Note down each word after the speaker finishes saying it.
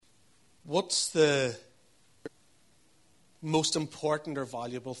What's the most important or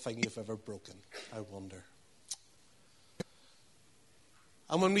valuable thing you've ever broken? I wonder.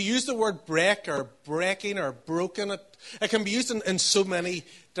 And when we use the word break or breaking or broken, it can be used in so many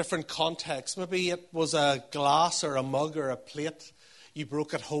different contexts. Maybe it was a glass or a mug or a plate you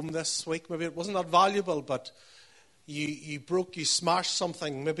broke at home this week. Maybe it wasn't that valuable, but you smashed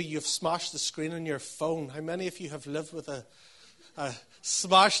something. Maybe you've smashed the screen on your phone. How many of you have lived with a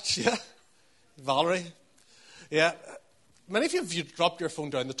smashed, yeah? Valerie? Yeah. Many of you have dropped your phone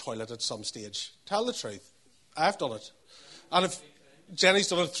down the toilet at some stage. Tell the truth. I've done it. And if Jenny's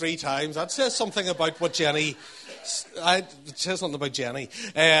done it 3 times, that says something about what Jenny... It says something about Jenny.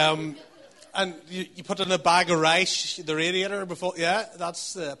 And you put it in a bag of rice, the radiator before... Yeah,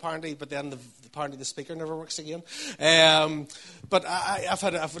 that's apparently... But then apparently the speaker never works again. But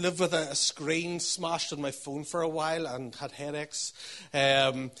I've lived with a screen smashed on my phone for a while and had headaches.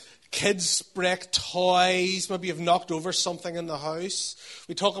 Kids break toys. Maybe you've knocked over something in the house.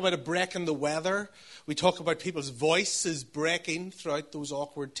 We talk about a break in the weather. We talk about people's voices breaking throughout those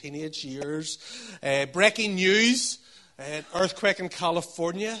awkward teenage years. Breaking news, an earthquake in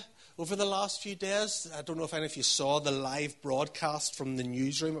California over the last few days. I don't know if any of you saw the live broadcast from the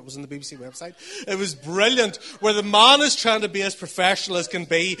newsroom. It was on the BBC website. It was brilliant, where the man is trying to be as professional as can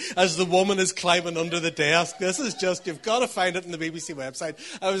be as the woman is climbing under the desk. This is just, you've got to find it on the BBC website.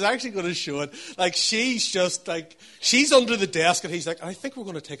 I was actually going to show it. Like, she's under the desk and he's like, I think we're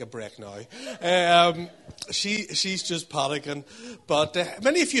going to take a break now. She's just panicking. But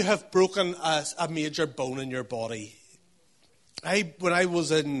many of you have broken a major bone in your body. When I was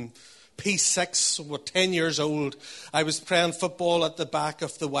in P6, 10 years old, I was playing football at the back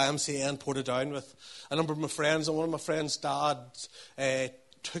of the YMCA in Portadown with a number of my friends, and one of my friends' dad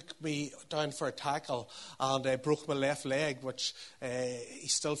took me down for a tackle and broke my left leg, which he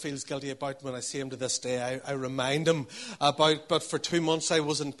still feels guilty about. When I see him to this day, I remind him about. But for 2 months I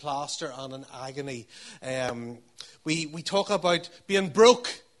was in plaster and in agony. We talk about being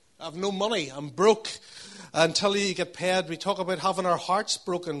broke. I have no money, I'm broke. Until you get paid. We talk about having our hearts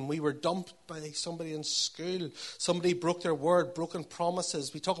broken. We were dumped by somebody in school. Somebody broke their word, broken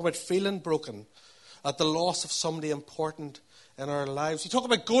promises. We talk about feeling broken at the loss of somebody important in our lives. We talk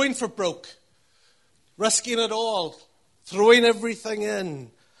about going for broke, risking it all, throwing everything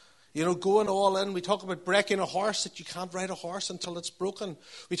in, going all in. We talk about breaking a horse, that you can't ride a horse until it's broken.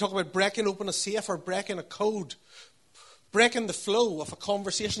 We talk about breaking open a safe or breaking a code. Breaking the flow of a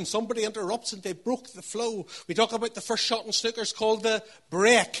conversation. Somebody interrupts and they broke the flow. We talk about the first shot in snooker is called the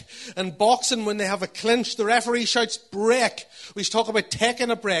break. In boxing, when they have a clinch, the referee shouts break. We talk about taking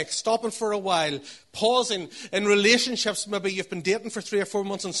a break, stopping for a while, pausing. In relationships, maybe you've been dating for 3 or 4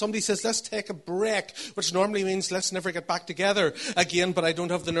 months and somebody says, let's take a break, which normally means let's never get back together again, but I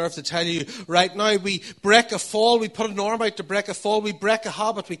don't have the nerve to tell you right now. We break a fall. We put an arm out to break a fall. We break a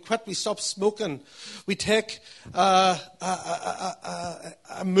habit. We quit. We stop smoking. We take a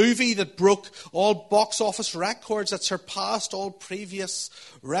movie that broke all box office records, that surpassed all previous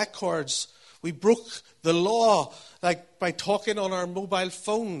records. We broke the law, like by talking on our mobile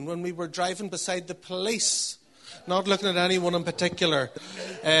phone when we were driving beside the police, not looking at anyone in particular.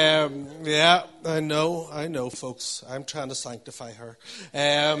 Yeah, I know, folks. I'm trying to sanctify her.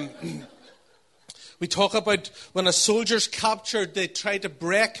 We talk about when a soldier's captured, they try to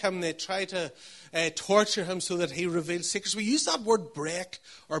break him, they try to torture him so that he reveals secrets. We use that word break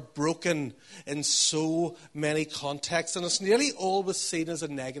or broken in so many contexts, and it's nearly always seen as a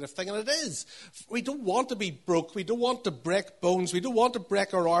negative thing, and it is. We don't want to be broke. We don't want to break bones. We don't want to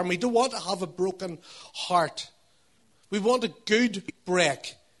break our arm. We don't want to have a broken heart. We want a good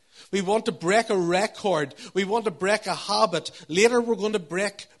break. We want to break a record. We want to break a habit. Later we're going to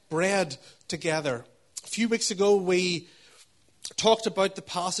break bread together. A few weeks ago we talked about the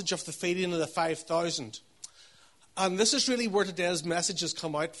passage of the feeding of the 5,000. And this is really where today's message has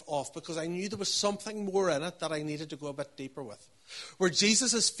come out of, because I knew there was something more in it that I needed to go a bit deeper with. Where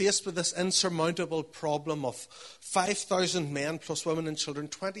Jesus is faced with this insurmountable problem of 5,000 men plus women and children,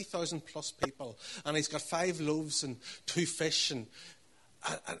 20,000 plus people. And he's got 5 loaves and 2 fish and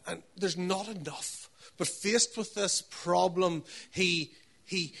there's not enough. But faced with this problem, he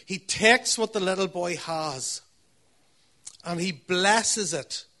takes what the little boy has and he blesses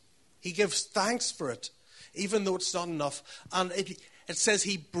it. He gives thanks for it, even though it's not enough. And it says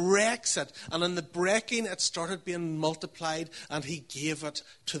he breaks it. And in the breaking, it started being multiplied. And he gave it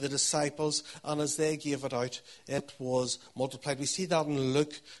to the disciples. And as they gave it out, it was multiplied. We see that in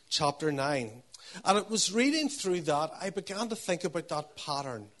Luke chapter 9. And it was reading through that, I began to think about that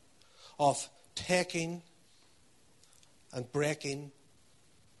pattern of taking and breaking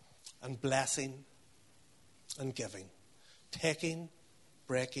and blessing and giving. Taking,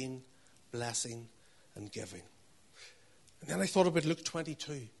 breaking, blessing and giving. And then I thought about Luke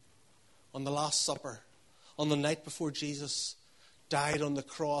 22, on the Last Supper, on the night before Jesus died on the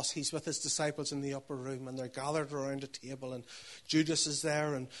cross. He's with his disciples in the upper room, and they're gathered around a table, and Judas is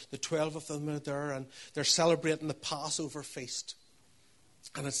there, and the 12 of them are there, and they're celebrating the Passover feast.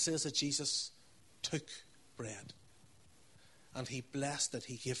 And it says that Jesus took bread, and he blessed it,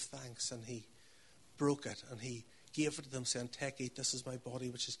 he gave thanks, and he broke it, and he gave it to them, saying, "Take, eat, this is my body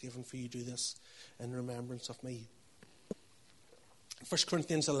which is given for you. Do this in remembrance of me." 1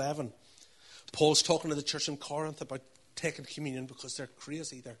 Corinthians 11, Paul's talking to the church in Corinth about taking communion because they're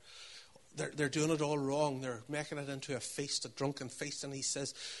crazy. They're doing it all wrong. They're making it into a feast, a drunken feast. And he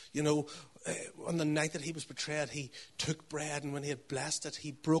says, on the night that he was betrayed, he took bread, and when he had blessed it,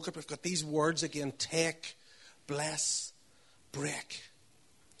 he broke it. We've got these words again: take, bless, break.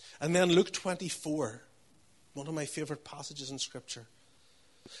 And then Luke 24, one of my favorite passages in Scripture.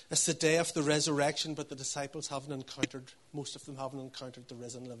 It's the day of the resurrection, but the disciples most of them haven't encountered the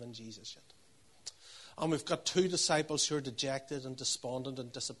risen living Jesus yet. And we've got two disciples who are dejected and despondent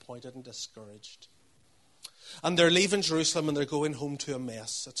and disappointed and discouraged. And they're leaving Jerusalem and they're going home to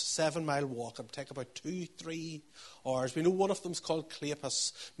Emmaus. It's a 7-mile walk. It'll take about 2-3 hours. We know one of them's called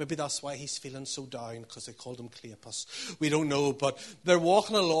Cleopas. Maybe that's why he's feeling so down, because they called him Cleopas. We don't know. But they're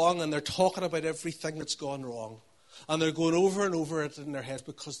walking along and they're talking about everything that's gone wrong. And they're going over and over it in their heads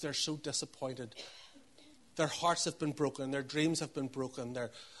because they're so disappointed. Their hearts have been broken. Their dreams have been broken.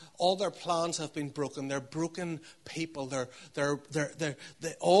 All their plans have been broken. They're broken people. They're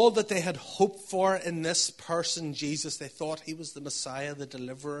all that they had hoped for in this person, Jesus. They thought he was the Messiah, the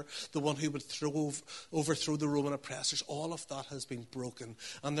deliverer, the one who would overthrow the Roman oppressors. All of that has been broken.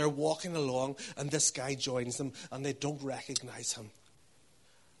 And they're walking along, and this guy joins them, and they don't recognize him.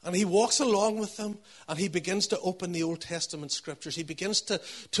 And he walks along with them, and he begins to open the Old Testament scriptures. He begins to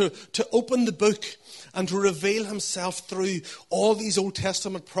open the book and to reveal himself through all these Old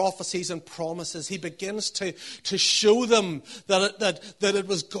Testament prophecies and promises. He begins to show them that it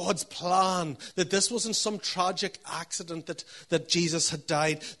was God's plan, that this wasn't some tragic accident that Jesus had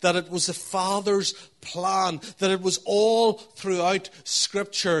died, that it was the Father's plan, that it was all throughout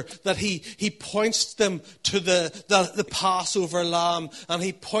Scripture, that he points them to the Passover lamb, and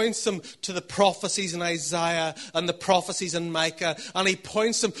he points them to the prophecies in Isaiah and the prophecies in Micah, and he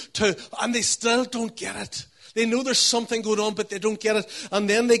points them and they still don't get it. They know there's something going on, but they don't get it. And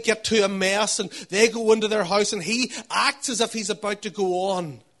then they get to Emmaus, and they go into their house, and he acts as if he's about to go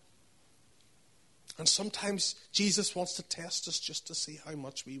on. And sometimes Jesus wants to test us just to see how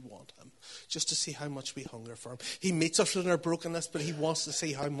much we want him, just to see how much we hunger for him. He meets us in our brokenness, but he wants to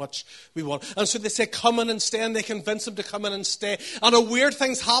see how much we want. And so they say, "Come in and stay," and they convince him to come in and stay. And a weird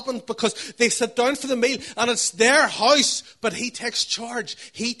thing's happened, because they sit down for the meal, and it's their house, but he takes charge.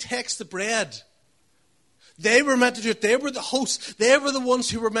 He takes the bread. They were meant to do it. They were the hosts. They were the ones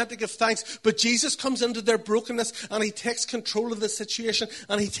who were meant to give thanks. But Jesus comes into their brokenness, and he takes control of the situation,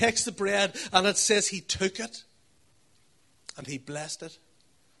 and he takes the bread, and it says he took it, and he blessed it,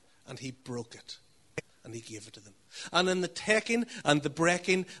 and he broke it, and he gave it to them. And in the taking and the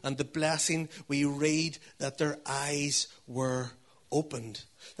breaking and the blessing, we read that their eyes were opened.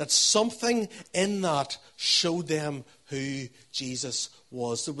 That something in that showed them who Jesus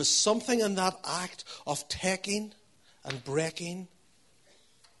was. There was something in that act of taking and breaking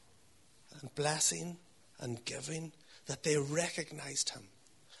and blessing and giving that they recognized him.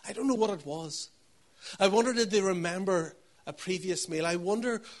 I don't know what it was. I wonder, did they remember a previous meal? I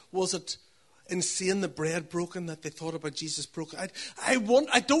wonder, was it in seeing the bread broken that they thought about Jesus broken? I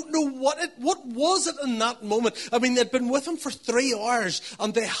don't know what was it in that moment. I mean, they'd been with him for 3 hours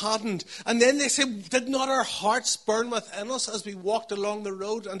and they hadn't. And then they said, "Did not our hearts burn within us as we walked along the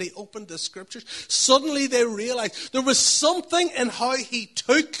road?" And he opened the scriptures. Suddenly they realized there was something in how he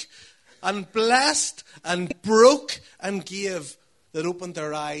took and blessed and broke and gave that opened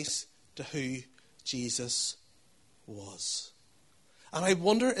their eyes to who Jesus was. And I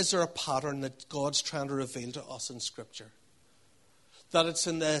wonder, is there a pattern that God's trying to reveal to us in Scripture? That it's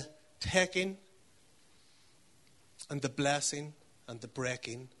in the taking and the blessing and the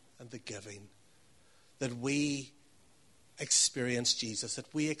breaking and the giving that we experience Jesus,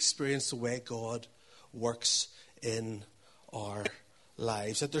 that we experience the way God works in our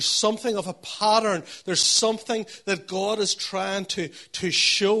lives. That there's something of a pattern. There's something that God is trying to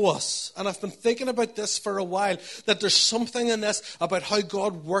show us. And I've been thinking about this for a while, that there's something in this about how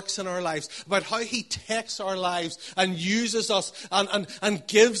God works in our lives, about how he takes our lives and uses us and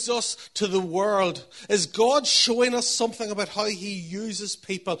gives us to the world. Is God showing us something about how he uses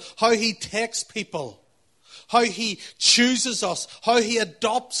people, how he takes people? How he chooses us, how he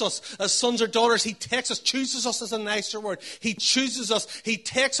adopts us as sons or daughters. He takes us, chooses us is a nicer word. He chooses us, he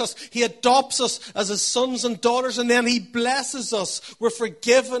takes us, he adopts us as his sons and daughters, and then he blesses us. We're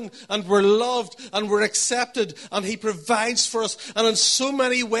forgiven and we're loved and we're accepted, and he provides for us. And in so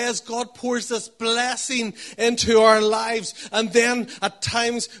many ways, God pours this blessing into our lives. And then at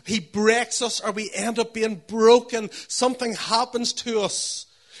times he breaks us, or we end up being broken. Something happens to us.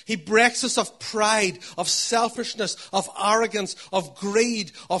 He breaks us of pride, of selfishness, of arrogance, of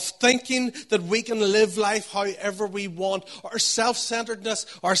greed, of thinking that we can live life however we want, our self-centeredness,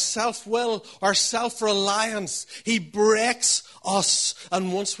 our self-will, our self-reliance. He breaks us,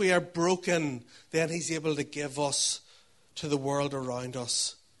 and once we are broken, then he's able to give us to the world around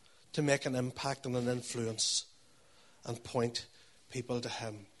us to make an impact and an influence and point people to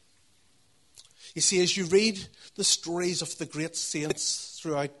him. You see, as you read the stories of the great saints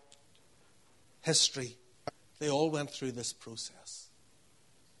throughout history, they all went through this process.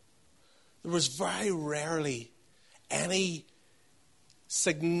 There was very rarely any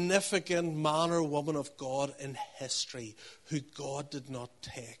significant man or woman of God in history who God did not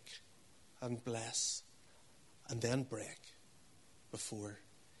take and bless and then break before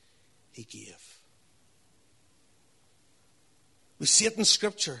he gave. We see it in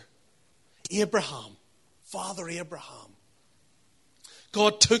Scripture. Abraham, Father Abraham.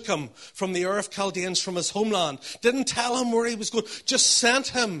 God took him from the Ur of Chaldeans, from his homeland. Didn't tell him where he was going. Just sent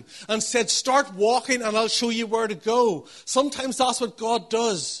him and said, start walking and I'll show you where to go. Sometimes that's what God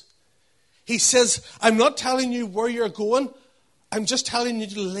does. He says, I'm not telling you where you're going. I'm just telling you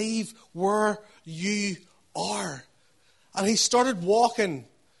to leave where you are. And he started walking.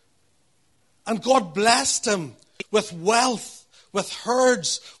 And God blessed him with wealth, with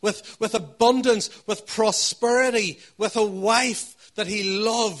herds, with abundance, with prosperity, with a wife that he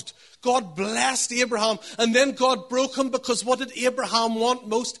loved. God blessed Abraham, and then God broke him, because what did Abraham want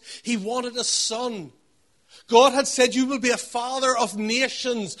most? He wanted a son. God had said, you will be a father of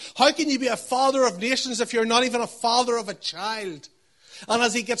nations. How can you be a father of nations if you're not even a father of a child? And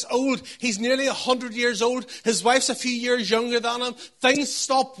as he gets old, he's nearly 100 years old. His wife's a few years younger than him. Things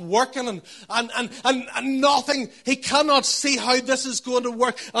stop working and nothing. He cannot see how this is going to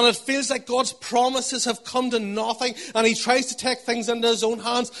work. And it feels like God's promises have come to nothing. And he tries to take things into his own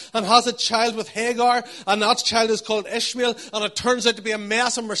hands and has a child with Hagar. And that child is called Ishmael. And it turns out to be a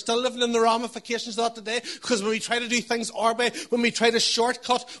mess. And we're still living in the ramifications of that today. Because when we try to do things our way, when we try to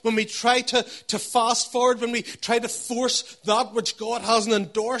shortcut, when we try to fast forward, when we try to force that which God hasn't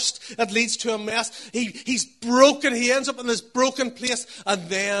endorsed, it leads to a mess. He's broken. He ends up in this broken place, and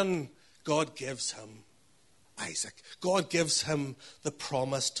then God gives him Isaac. God gives him the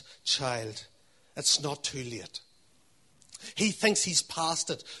promised child. It's not too late. He thinks he's past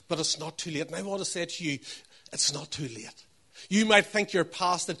it, but it's not too late. And I want to say to you, it's not too late. You might think you're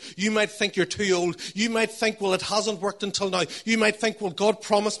past it. You might think you're too old. You might think, well, it hasn't worked until now. You might think, well, God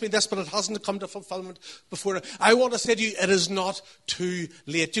promised me this, but it hasn't come to fulfillment before. I want to say to you, it is not too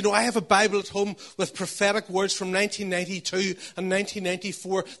late. You know, I have a Bible at home with prophetic words from 1992 and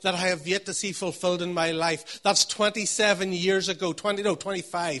 1994 that I have yet to see fulfilled in my life. That's 27 years ago.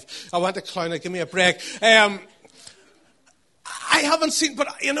 25. I went to Clowna. Give me a break. I haven't seen, but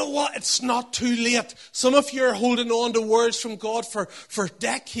you know what? It's not too late. Some of you are holding on to words from God for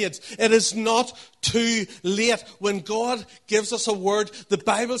decades. It is not too late. When God gives us a word, the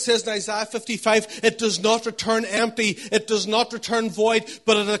Bible says in Isaiah 55, it does not return empty. It does not return void,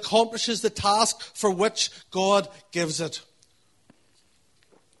 but it accomplishes the task for which God gives it.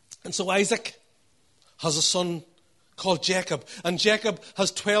 And so Isaac has a son called Jacob. And Jacob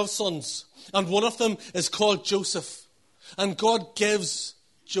has 12 sons. And one of them is called Joseph. And God gives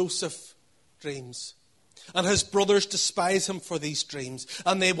Joseph dreams. And his brothers despise him for these dreams.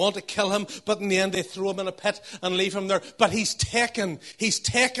 And they want to kill him, but in the end they throw him in a pit and leave him there. But he's taken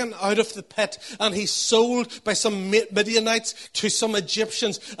out of the pit, and he's sold by some Midianites to some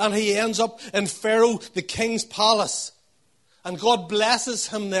Egyptians. And he ends up in Pharaoh, the king's palace. And God blesses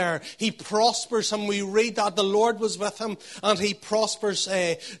him there. He prospers him. We read that the Lord was with him and he prospers.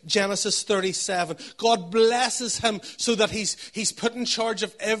 Genesis 37. God blesses him so that he's put in charge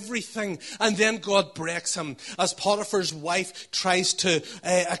of everything. And then God breaks him. As Potiphar's wife tries to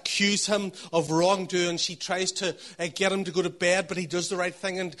accuse him of wrongdoing, she tries to get him to go to bed, but he does the right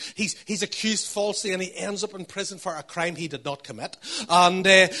thing. And he's accused falsely and he ends up in prison for a crime he did not commit. And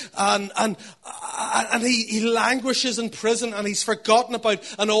he languishes in prison. And he's forgotten about,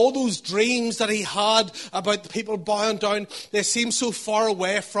 and all those dreams that he had about the people bowing down, they seem so far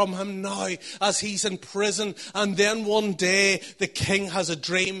away from him now as he's in prison. And then one day the king has a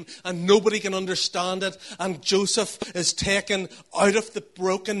dream and nobody can understand it. And Joseph is taken out of the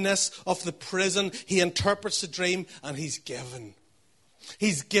brokenness of the prison. He interprets the dream and he's given.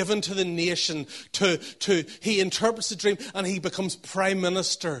 He's given to the nation. He interprets the dream and he becomes prime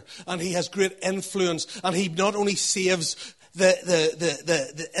minister. And he has great influence. And he not only saves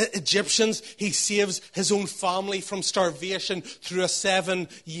the Egyptians, he saves his own family from starvation through a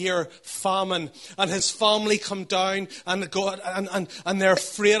 7-year famine. And his family come down and they're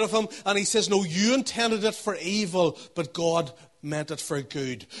afraid of him. And he says, no, you intended it for evil, but God meant it for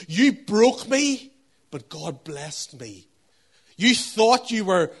good. You broke me, but God blessed me. You thought you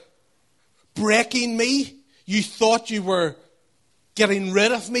were breaking me. You thought you were getting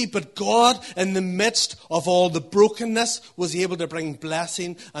rid of me, but God, in the midst of all the brokenness, was able to bring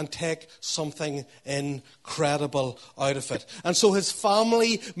blessing and take something incredible out of it. And so his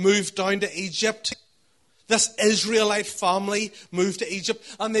family moved down to Egypt. This Israelite family moved to Egypt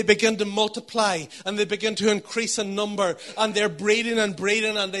and they begin to multiply and they begin to increase in number and they're breeding and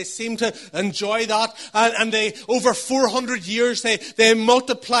they seem to enjoy that. And they, over 400 years, they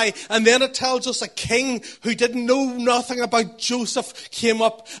multiply. And then it tells us a king who didn't know nothing about Joseph came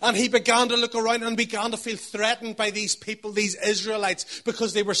up and he began to look around and began to feel threatened by these people, these Israelites,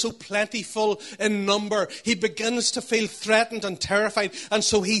 because they were so plentiful in number. He begins to feel threatened and terrified. And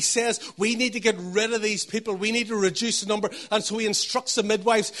so he says, we need to get rid of these people. We need to reduce the number. And so he instructs the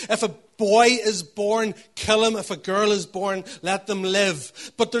midwives, if a boy is born, kill him. If a girl is born, let them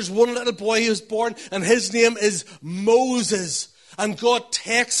live. But there's one little boy who's born and his name is Moses. And God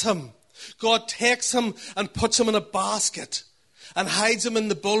takes him. God takes him and puts him in a basket and hides him in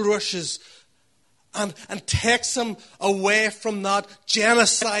the bulrushes and takes him away from that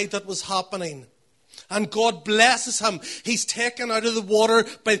genocide that was happening. And God blesses him. He's taken out of the water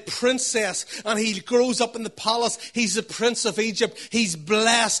by princess. And he grows up in the palace. He's the prince of Egypt. He's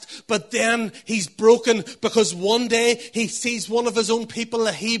blessed. But then he's broken because one day he sees one of his own people,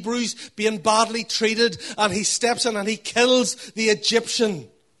 the Hebrews, being badly treated. And he steps in and he kills the Egyptian.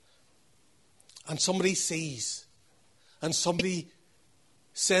 And somebody sees. And somebody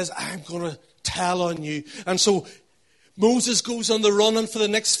says, I'm going to tell on you. And so Moses goes on the run, and for the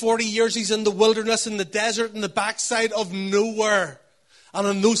next 40 years he's in the wilderness, in the desert, in the backside of nowhere. And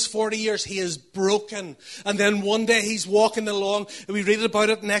in those 40 years he is broken. And then one day he's walking along, and we read about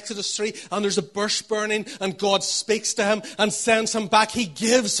it in Exodus 3, and there's a bush burning, and God speaks to him and sends him back. He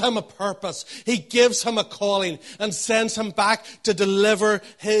gives him a purpose. He gives him a calling and sends him back to deliver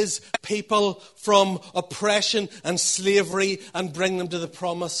his people from oppression and slavery and bring them to the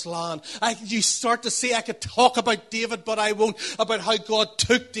promised land. You start to see, I could talk about David, but I won't, about how God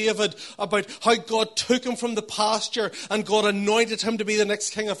took David, about how God took him from the pasture and God anointed him to be the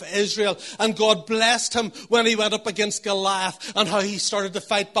next king of Israel. And God blessed him when he went up against Goliath and how he started to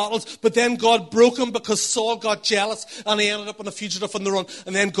fight battles. But then God broke him because Saul got jealous and he ended up on a fugitive on the run.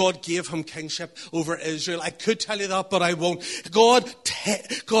 And then God gave him kingship over Israel. I could tell you that, but I won't. God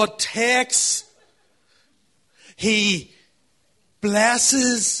takes, he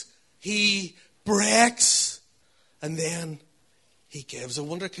blesses, he breaks, and then he gives. I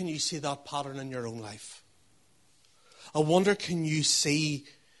wonder, can you see that pattern in your own life? I wonder, can you see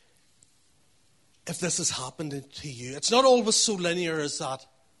if this has happened to you? It's not always so linear as that.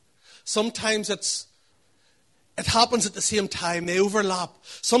 Sometimes it happens at the same time. They overlap.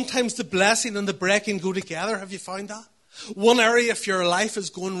 Sometimes the blessing and the breaking go together. Have you found that? One area of your life is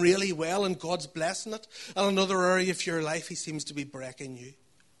going really well and God's blessing it. And another area of your life, he seems to be breaking you.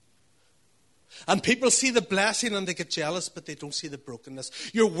 And people see the blessing and they get jealous, but they don't see the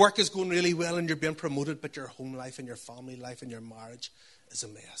brokenness. Your work is going really well and you're being promoted, but your home life and your family life and your marriage is a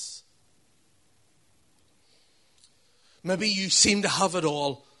mess. Maybe you seem to have it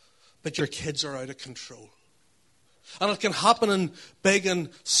all, but your kids are out of control. And it can happen in big and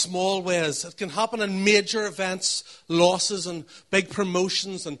small ways. It can happen in major events, losses and big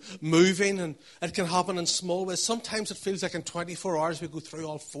promotions and moving. And it can happen in small ways. Sometimes it feels like in 24 hours we go through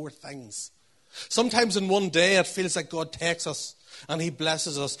all 4 things. Sometimes in one day it feels like God takes us and he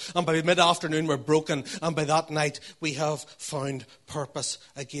blesses us. And by mid-afternoon we're broken. And by that night we have found purpose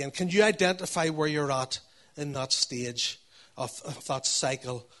again. Can you identify where you're at in that stage of that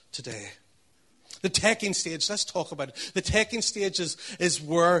cycle today? The taking stage, let's talk about it. The taking stage is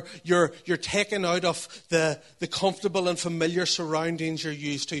where you're taken out of the comfortable and familiar surroundings you're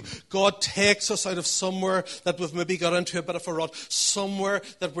used to. God takes us out of somewhere that we've maybe got into a bit of a rut, somewhere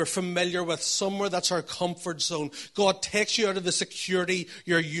that we're familiar with, somewhere that's our comfort zone. God takes you out of the security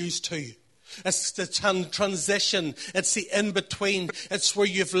you're used to. It's the transition. It's the in-between. It's where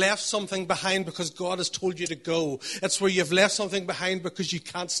you've left something behind because God has told you to go. It's where you've left something behind because you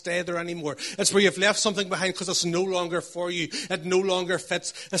can't stay there anymore. It's where you've left something behind because it's no longer for you. It no longer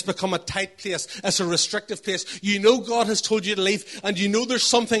fits. It's become a tight place. It's a restrictive place. You know God has told you to leave, and you know there's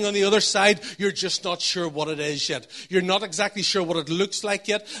something on the other side. You're just not sure what it is yet. You're not exactly sure what it looks like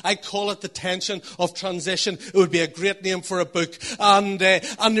yet. I call it the tension of transition. It would be a great name for a book. And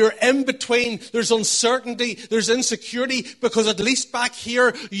you're in between. There's uncertainty, there's insecurity, because at least back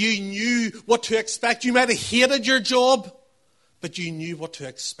here you knew what to expect. You might have hated your job, but you knew what to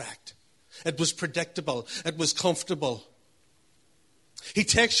expect. It was predictable. It was comfortable. He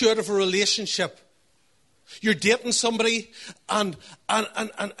takes you out of a relationship. You're dating somebody and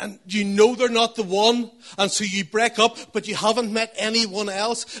you know they're not the one, and so you break up, but you haven't met anyone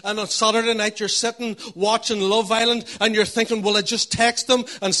else, and on Saturday night you're sitting watching Love Island and you're thinking, will I just text them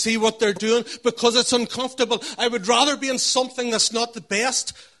and see what they're doing, because it's uncomfortable. I would rather be in something that's not the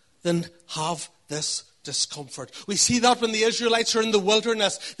best than have this discomfort. We see that when the Israelites are in the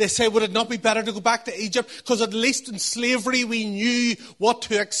wilderness. They say, would it not be better to go back to Egypt? Because at least in slavery we knew what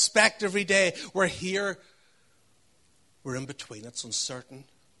to expect every day. We're here. We're in between. It's uncertain.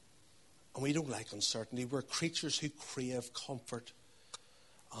 And we don't like uncertainty. We're creatures who crave comfort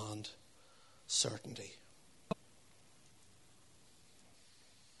and certainty.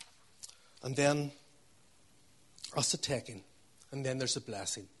 And then, us the taking. And then there's the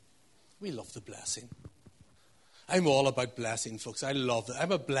blessing. We love the blessing. I'm all about blessing, folks. I love it.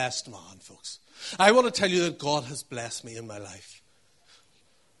 I'm a blessed man, folks. I want to tell you that God has blessed me in my life.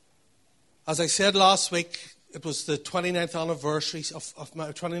 As I said last week, it was the 29th anniversary of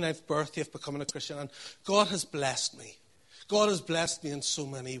my 29th birthday of becoming a Christian, and God has blessed me. God has blessed me in so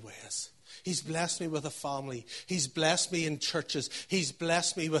many ways. He's blessed me with a family. He's blessed me in churches. He's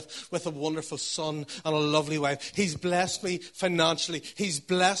blessed me with a wonderful son and a lovely wife. He's blessed me financially. He's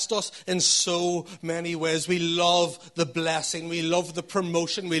blessed us in so many ways. We love the blessing. We love the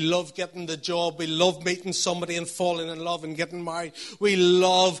promotion. We love getting the job. We love meeting somebody and falling in love and getting married. We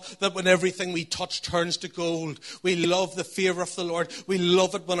love that when everything we touch turns to gold. We love the favor of the Lord. We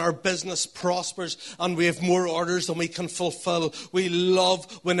love it when our business prospers and we have more orders than we can fulfill. We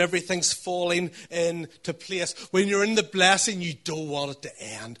love when everything's falling into place. When you're in the blessing, you don't want it to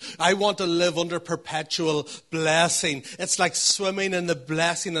end. I want to live under perpetual blessing. It's like swimming in the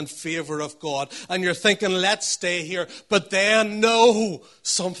blessing and favor of God. And you're thinking, let's stay here. But then, no,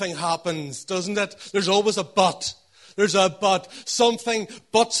 something happens, doesn't it? There's always a but. There's a but. Something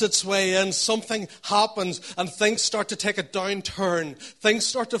butts its way in. Something happens and things start to take a downturn. Things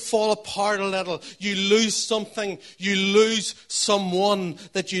start to fall apart a little. You lose something. You lose someone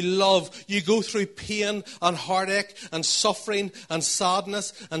that you love. You go through pain and heartache and suffering and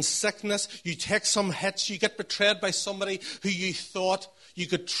sadness and sickness. You take some hits. You get betrayed by somebody who you thought you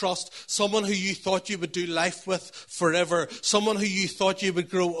could trust, someone who you thought you would do life with forever, someone who you thought you would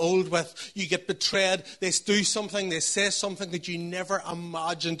grow old with. You get betrayed. They do something, they say something that you never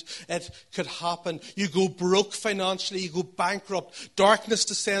imagined it could happen. You go broke financially, you go bankrupt. Darkness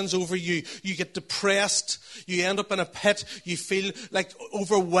descends over you. You get depressed. You end up in a pit. You feel like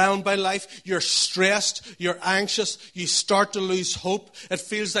overwhelmed by life. You're stressed. You're anxious. You start to lose hope. It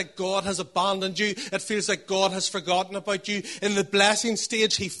feels like God has abandoned you. It feels like God has forgotten about you. In the blessing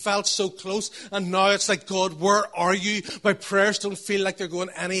stage, he felt so close, and now it's like, God, where are you? My prayers don't feel like they're going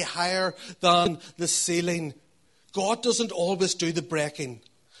any higher than the ceiling. God doesn't always do the breaking.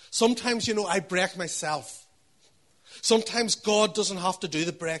 Sometimes, I break myself. Sometimes God doesn't have to do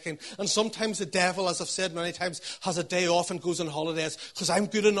the breaking. And sometimes the devil, as I've said many times, has a day off and goes on holidays because I'm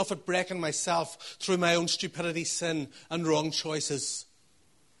good enough at breaking myself through my own stupidity, sin, and wrong choices.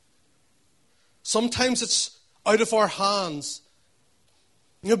 Sometimes it's out of our hands.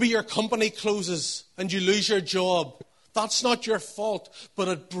 Maybe your company closes and you lose your job. That's not your fault, but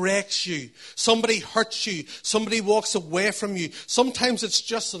it breaks you. Somebody hurts you. Somebody walks away from you. Sometimes it's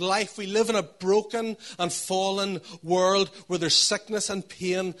just life. We live in a broken and fallen world where there's sickness and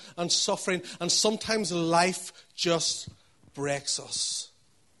pain and suffering. And sometimes life just breaks us.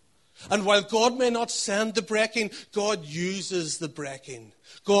 And while God may not send the breaking, God uses the breaking.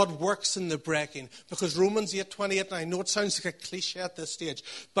 God works in the breaking. Because Romans 8:28, and I know it sounds like a cliche at this stage,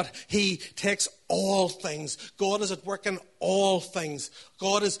 but he takes all things. God is at work in all things.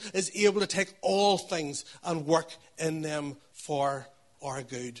 God is able to take all things and work in them for our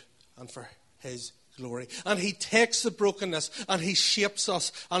good and for his glory. And he takes the brokenness and he shapes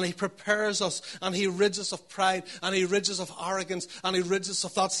us and he prepares us and he rids us of pride and he rids us of arrogance and he rids us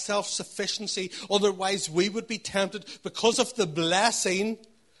of that self-sufficiency. Otherwise we would be tempted, because of the blessing,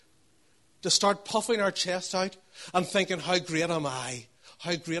 to start puffing our chest out and thinking, how great am I?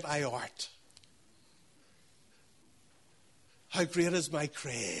 How great I art? How great is my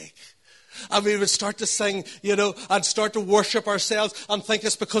Craig? And we would start to sing, and start to worship ourselves and think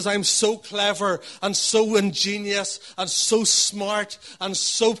it's because I'm so clever and so ingenious and so smart and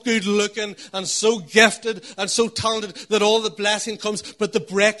so good looking and so gifted and so talented that all the blessing comes. But the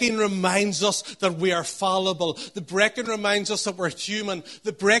breaking reminds us that we are fallible. The breaking reminds us that we're human.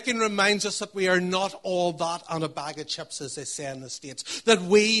 The breaking reminds us that we are not all that on a bag of chips, as they say in the States. That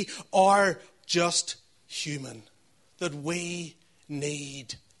we are just human. That we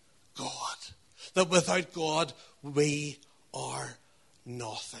need God. That without God, we are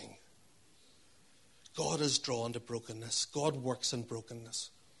nothing. God is drawn to brokenness. God works in brokenness.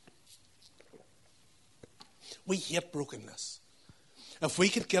 We hate brokenness. If we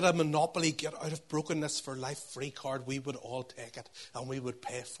could get a Monopoly get out of brokenness for life free card, we would all take it and we would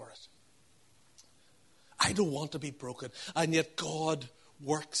pay for it. I don't want to be broken, and yet God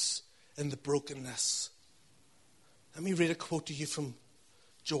works in the brokenness. Let me read a quote to you from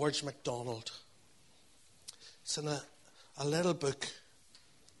George MacDonald. It's in a little book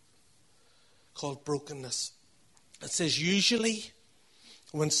called Brokenness. It says, usually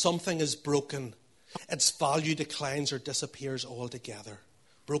when something is broken, its value declines or disappears altogether.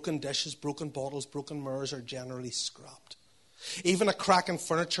 Broken dishes, broken bottles, broken mirrors are generally scrapped. Even a crack in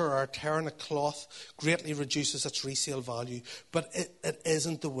furniture or a tear in a cloth greatly reduces its resale value. But it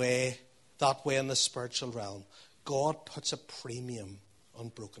isn't that way in the spiritual realm. God puts a premium on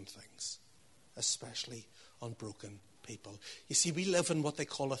broken things, especially on broken people. You see, we live in what they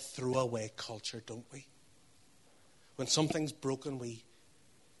call a throwaway culture, don't we? When something's broken, we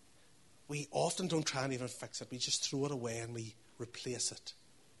often don't try and even fix it. We just throw it away and we replace it.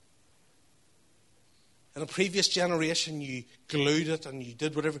 In a previous generation, you glued it and you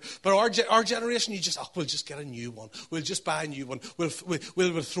did whatever. But our generation, we'll just get a new one. We'll just buy a new one. We'll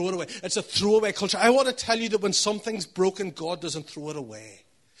throw it away. It's a throwaway culture. I want to tell you that when something's broken, God doesn't throw it away.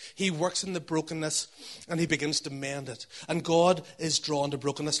 He works in the brokenness and he begins to mend it. And God is drawn to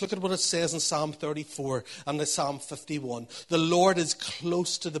brokenness. Look at what it says in Psalm 34 and Psalm 51. The Lord is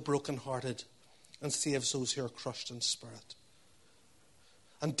close to the brokenhearted and saves those who are crushed in spirit.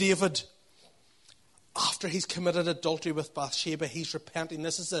 And David, after he's committed adultery with Bathsheba, he's repenting.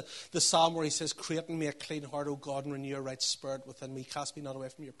 This is the psalm where he says, create in me a clean heart, O God, and renew a right spirit within me. Cast me not away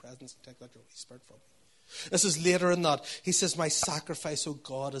from your presence and take not your Holy Spirit from me. This is later in that. He says, my sacrifice, O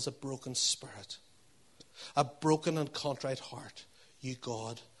God, is a broken spirit. A broken and contrite heart, you,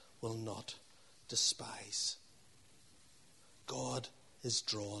 God, will not despise. God is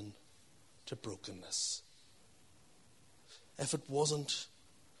drawn to brokenness. If it wasn't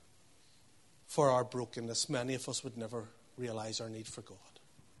for our brokenness, many of us would never realize our need for God.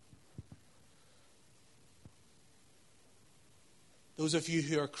 Those of you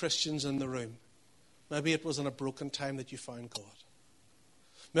who are Christians in the room, maybe it was in a broken time that you found God.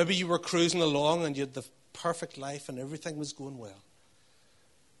 Maybe you were cruising along and you had the perfect life and everything was going well.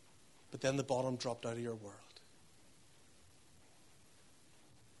 But then the bottom dropped out of your world.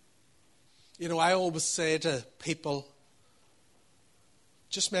 I always say to people,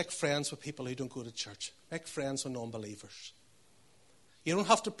 just make friends with people who don't go to church. Make friends with non-believers. You don't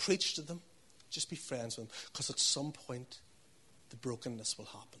have to preach to them. Just be friends with them. Because at some point, the brokenness will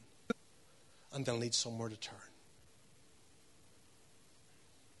happen. And they'll need somewhere to turn.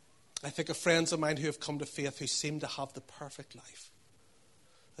 I think of friends of mine who have come to faith who seem to have the perfect life.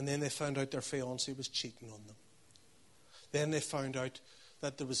 And then they found out their fiancé was cheating on them. Then they found out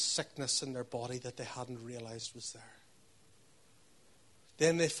that there was sickness in their body that they hadn't realized was there.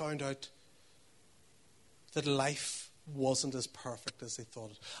 Then they found out that life wasn't as perfect as they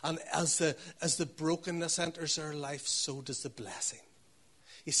thought it. And as the brokenness enters their life, so does the blessing.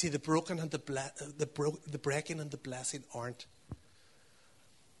 You see, the breaking and the blessing aren't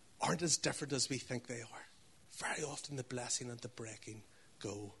as different as we think they are. Very often the blessing and the breaking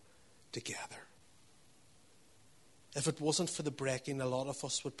go together. If it wasn't for the breaking, a lot of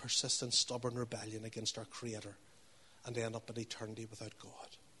us would persist in stubborn rebellion against our Creator and end up in eternity without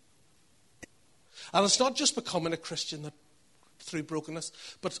God. And it's not just becoming a Christian that through brokenness,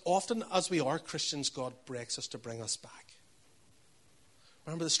 but often as we are Christians, God breaks us to bring us back.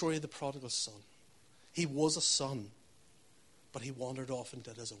 Remember the story of the prodigal son? He was a son, but he wandered off and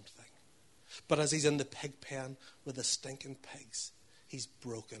did his own thing. But as he's in the pig pen with the stinking pigs, he's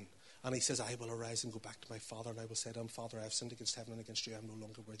broken. And he says, I will arise and go back to my father, and I will say to him, Father, I have sinned against heaven and against you. I am no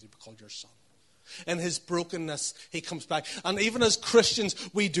longer worthy to be called your son. In his brokenness, he comes back. And even as Christians,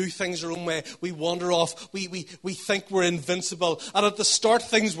 we do things our own way. We wander off. We think we're invincible. And at the start,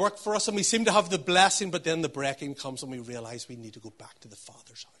 things work for us, and we seem to have the blessing, but then the breaking comes, and we realize we need to go back to the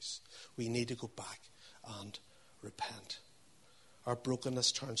Father's house. We need to go back and repent. Our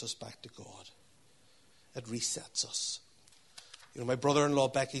brokenness turns us back to God. It resets us. You know, my brother-in-law,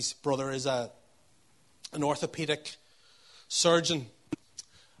 Becky's brother, is an orthopedic surgeon.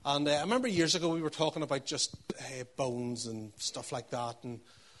 And I remember years ago we were talking about just bones and stuff like that, and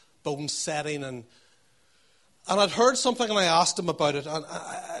bone setting. And I'd heard something, and I asked him about it.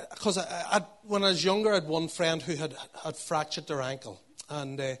 Because when I was younger, I had one friend who had fractured their ankle.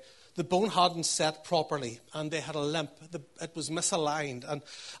 And the bone hadn't set properly, and they had a limp. It was misaligned.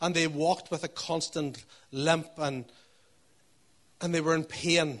 And they walked with a constant limp, and they were in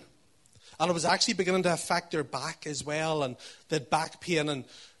pain. And it was actually beginning to affect their back as well, and they had back pain. And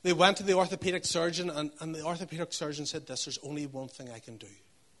they went to the orthopedic surgeon, and the orthopedic surgeon said this, there's only one thing I can do.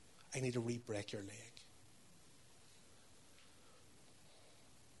 I need to re-break your leg.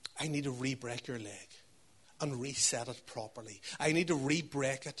 I need to re-break your leg and reset it properly. I need to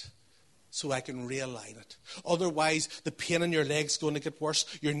re-break it so I can realign it. Otherwise, the pain in your leg's going to get worse.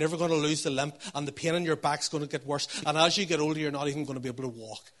 You're never going to lose the limp, and the pain in your back's going to get worse. And as you get older, you're not even going to be able to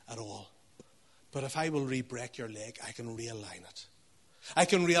walk at all. But if I will re-break your leg, I can realign it. I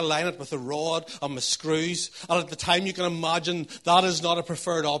can realign it with a rod and with screws. And at the time, you can imagine that is not a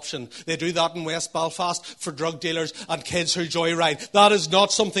preferred option. They do that in West Belfast for drug dealers and kids who joyride. That is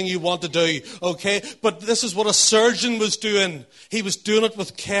not something you want to do, okay? But this is what a surgeon was doing. He was doing it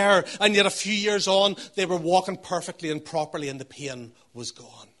with care. And yet a few years on, they were walking perfectly and properly, and the pain was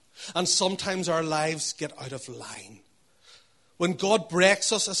gone. And sometimes our lives get out of line. When God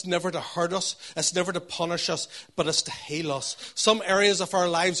breaks us, it's never to hurt us, it's never to punish us, but it's to heal us. Some areas of our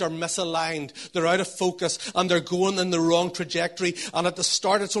lives are misaligned, they're out of focus, and they're going in the wrong trajectory. And at the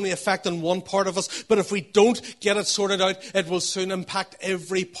start, it's only affecting one part of us, but if we don't get it sorted out, it will soon impact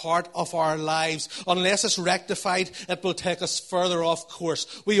every part of our lives. Unless it's rectified, it will take us further off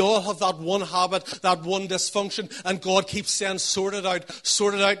course. We all have that one habit, that one dysfunction, and God keeps saying, sort it out,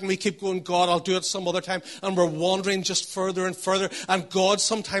 and we keep going, God, I'll do it some other time, and we're wandering just further and further. And God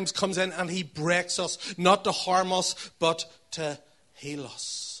sometimes comes in and he breaks us, not to harm us, but to heal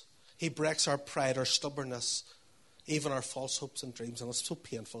us. He breaks our pride, our stubbornness, even our false hopes and dreams, and it's so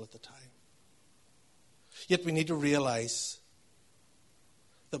painful at the time. Yet we need to realize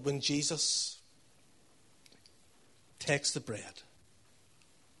that when Jesus takes the bread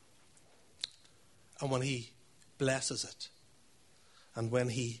and when he blesses it and when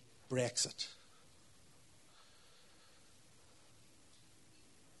he breaks it,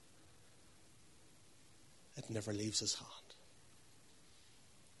 it never leaves his hand.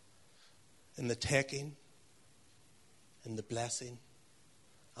 In the taking, in the blessing,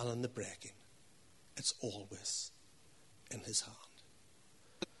 and in the breaking, it's always in his hand.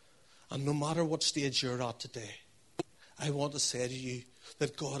 And no matter what stage you're at today, I want to say to you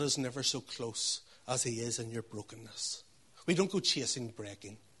that God is never so close as he is in your brokenness. We don't go chasing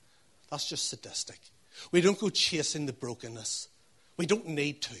breaking. That's just sadistic. We don't go chasing the brokenness. We don't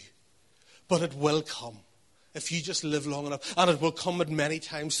need to. But it will come. If you just live long enough, and it will come at many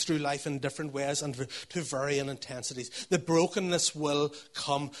times through life in different ways and to varying intensities. The brokenness will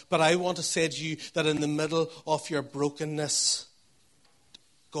come. But I want to say to you that in the middle of your brokenness,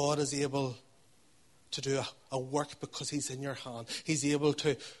 God is able to do a work because he's in your hand. He's able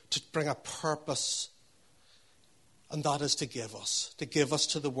to bring a purpose, and that is to give us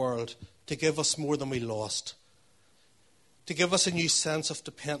to the world, to give us more than we lost. To give us a new sense of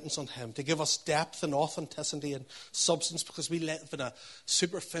dependence on him, to give us depth and authenticity and substance, because we live in a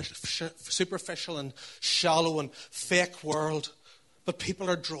superficial and shallow and fake world. But people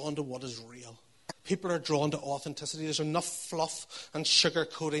are drawn to what is real. People are drawn to authenticity. There's enough fluff and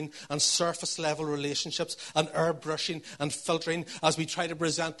sugarcoating and surface level relationships and airbrushing and filtering as we try to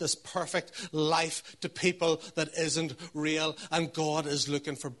present this perfect life to people that isn't real. And God is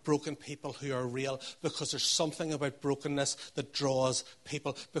looking for broken people who are real, because there's something about brokenness that draws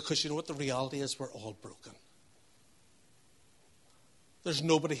people. Because you know what the reality is? We're all broken. There's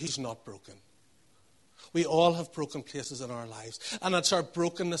nobody who's not broken. We all have broken places in our lives. And it's our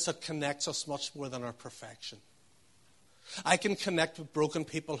brokenness that connects us much more than our perfection. I can connect with broken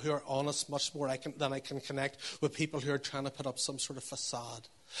people who are honest much more than I can connect with people who are trying to put up some sort of facade.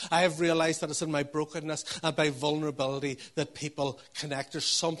 I have realized that it's in my brokenness and by vulnerability that people connect. There's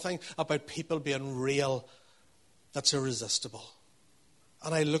something about people being real that's irresistible.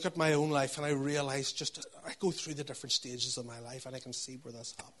 And I look at my own life and I realize I go through the different stages of my life and I can see where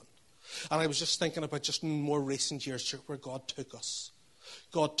this happened. And I was just thinking about just in more recent years where God took us.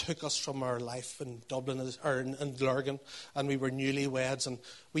 God took us from our life in Dublin, or in Lurgan, and we were newlyweds, and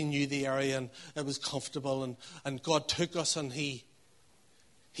we knew the area, and it was comfortable, and God took us, and He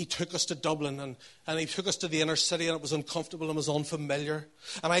took us to Dublin, and He took us to the inner city, and it was uncomfortable and was unfamiliar.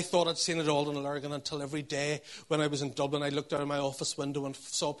 And I thought I'd seen it all in Lurgan until every day when I was in Dublin, I looked out of my office window and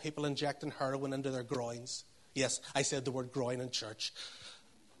saw people injecting heroin into their groins. Yes, I said the word groin in church.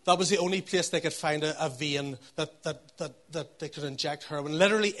 That was the only place they could find a vein that they could inject heroin.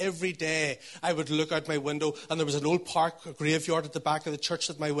 Literally every day I would look out my window, and there was an old park, a graveyard at the back of the church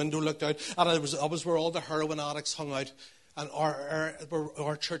that my window looked out, and I was where all the heroin addicts hung out. And where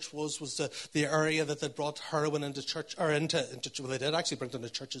our church was the area that they brought heroin into church, or into well, they did actually bring it into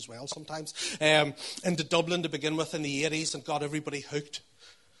church as well sometimes, into Dublin to begin with in the 80s, and got everybody hooked.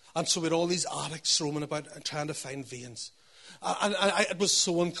 And so we had all these addicts roaming about and trying to find veins. And it was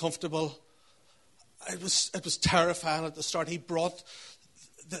so uncomfortable. It was terrifying at the start. He brought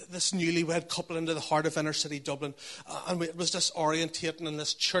this newlywed couple into the heart of inner city Dublin, and it was disorientating, and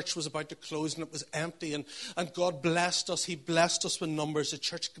this church was about to close, and it was empty, and God blessed us. He blessed us with numbers. The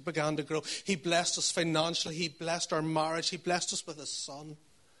church began to grow. He blessed us financially. He blessed our marriage. He blessed us with His Son.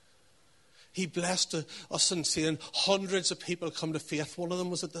 He blessed us in seeing hundreds of people come to faith. One of them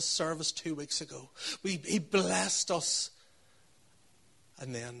was at this service 2 weeks ago. He blessed us.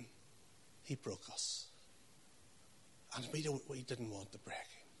 And then He broke us. And we didn't want the breaking.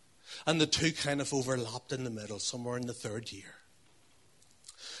 And the two kind of overlapped in the middle, somewhere in the third year.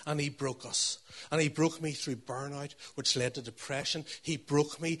 And He broke us. And He broke me through burnout, which led to depression. He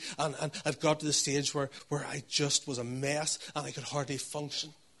broke me, and it got to the stage where I just was a mess and I could hardly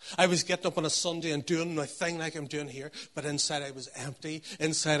function. I was getting up on a Sunday and doing my thing like I'm doing here, but inside I was empty,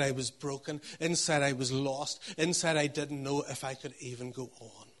 inside I was broken, inside I was lost, inside I didn't know if I could even go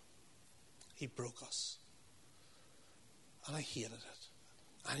on. He broke us. And I hated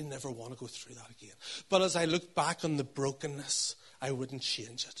it. I never want to go through that again. But as I look back on the brokenness, I wouldn't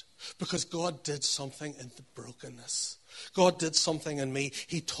change it. Because God did something in the brokenness. God did something in me.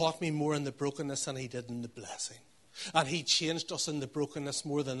 He taught me more in the brokenness than He did in the blessing. And He changed us in the brokenness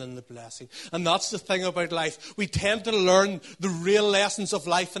more than in the blessing. And that's the thing about life. We tend to learn the real lessons of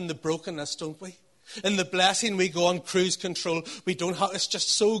life in the brokenness, don't we? In the blessing, we go on cruise control. We don't have, it's just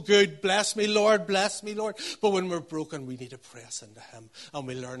so good. Bless me, Lord. Bless me, Lord. But when we're broken, we need to press into Him. And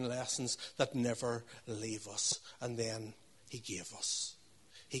we learn lessons that never leave us. And then He gave us.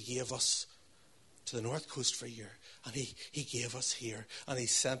 He gave us to the North Coast for a year. And He gave us here. And He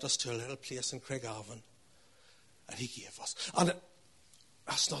sent us to a little place in Craigavon. And He gave us. And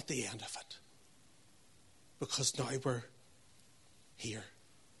that's not the end of it. Because now we're here.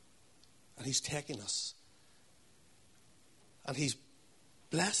 And He's taking us. And He's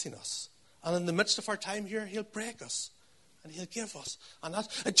blessing us. And in the midst of our time here, He'll break us. And He'll give us. And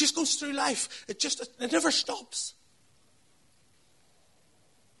it just goes through life. It never stops.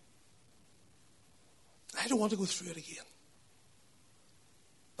 I don't want to go through it again.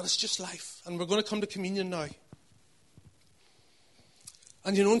 But it's just life. And we're going to come to communion now.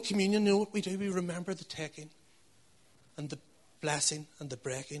 And in communion, you know what we do? We remember the taking and the blessing and the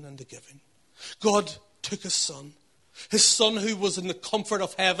breaking and the giving. God took His Son who was in the comfort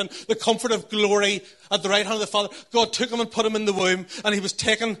of heaven, the comfort of glory at the right hand of the Father. God took Him and put Him in the womb, and He was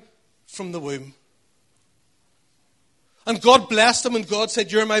taken from the womb. And God blessed Him, and God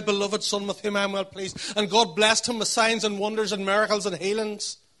said, "You're my beloved Son with whom I am well pleased." And God blessed Him with signs and wonders and miracles and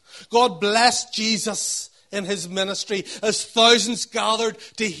healings. God blessed Jesus in His ministry as thousands gathered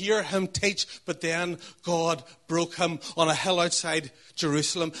to hear Him teach. But then God broke Him on a hill outside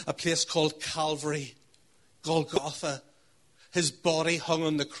Jerusalem, a place called Calvary, Golgotha. His body hung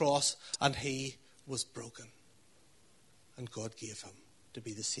on the cross and He was broken. And God gave Him to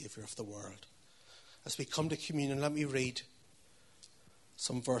be the Saviour of the world. As we come to communion, let me read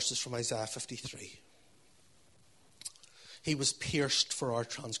some verses from Isaiah 53. He was pierced for our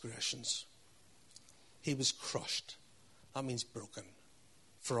transgressions. He was crushed. That means broken.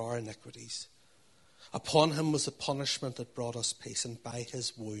 For our iniquities. Upon Him was the punishment that brought us peace, and by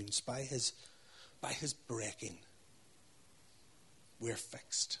His wounds, by his breaking, we're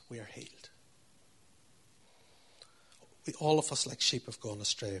fixed, we're healed. all of us like sheep have gone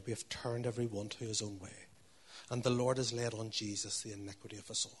astray. We have turned every one to his own way. And the Lord has laid on Jesus the iniquity of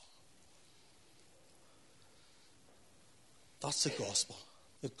us all. That's the gospel.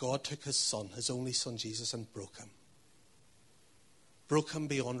 That God took his son, his only son Jesus, and broke him. Broke him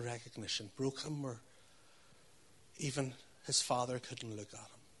beyond recognition. Broke him where even his father couldn't look at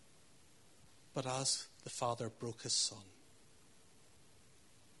him. But as the Father broke his Son,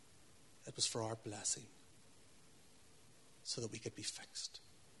 it was for our blessing, so that we could be fixed,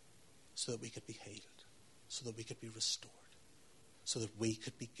 so that we could be healed, so that we could be restored, so that we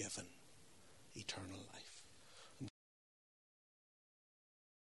could be given eternal life.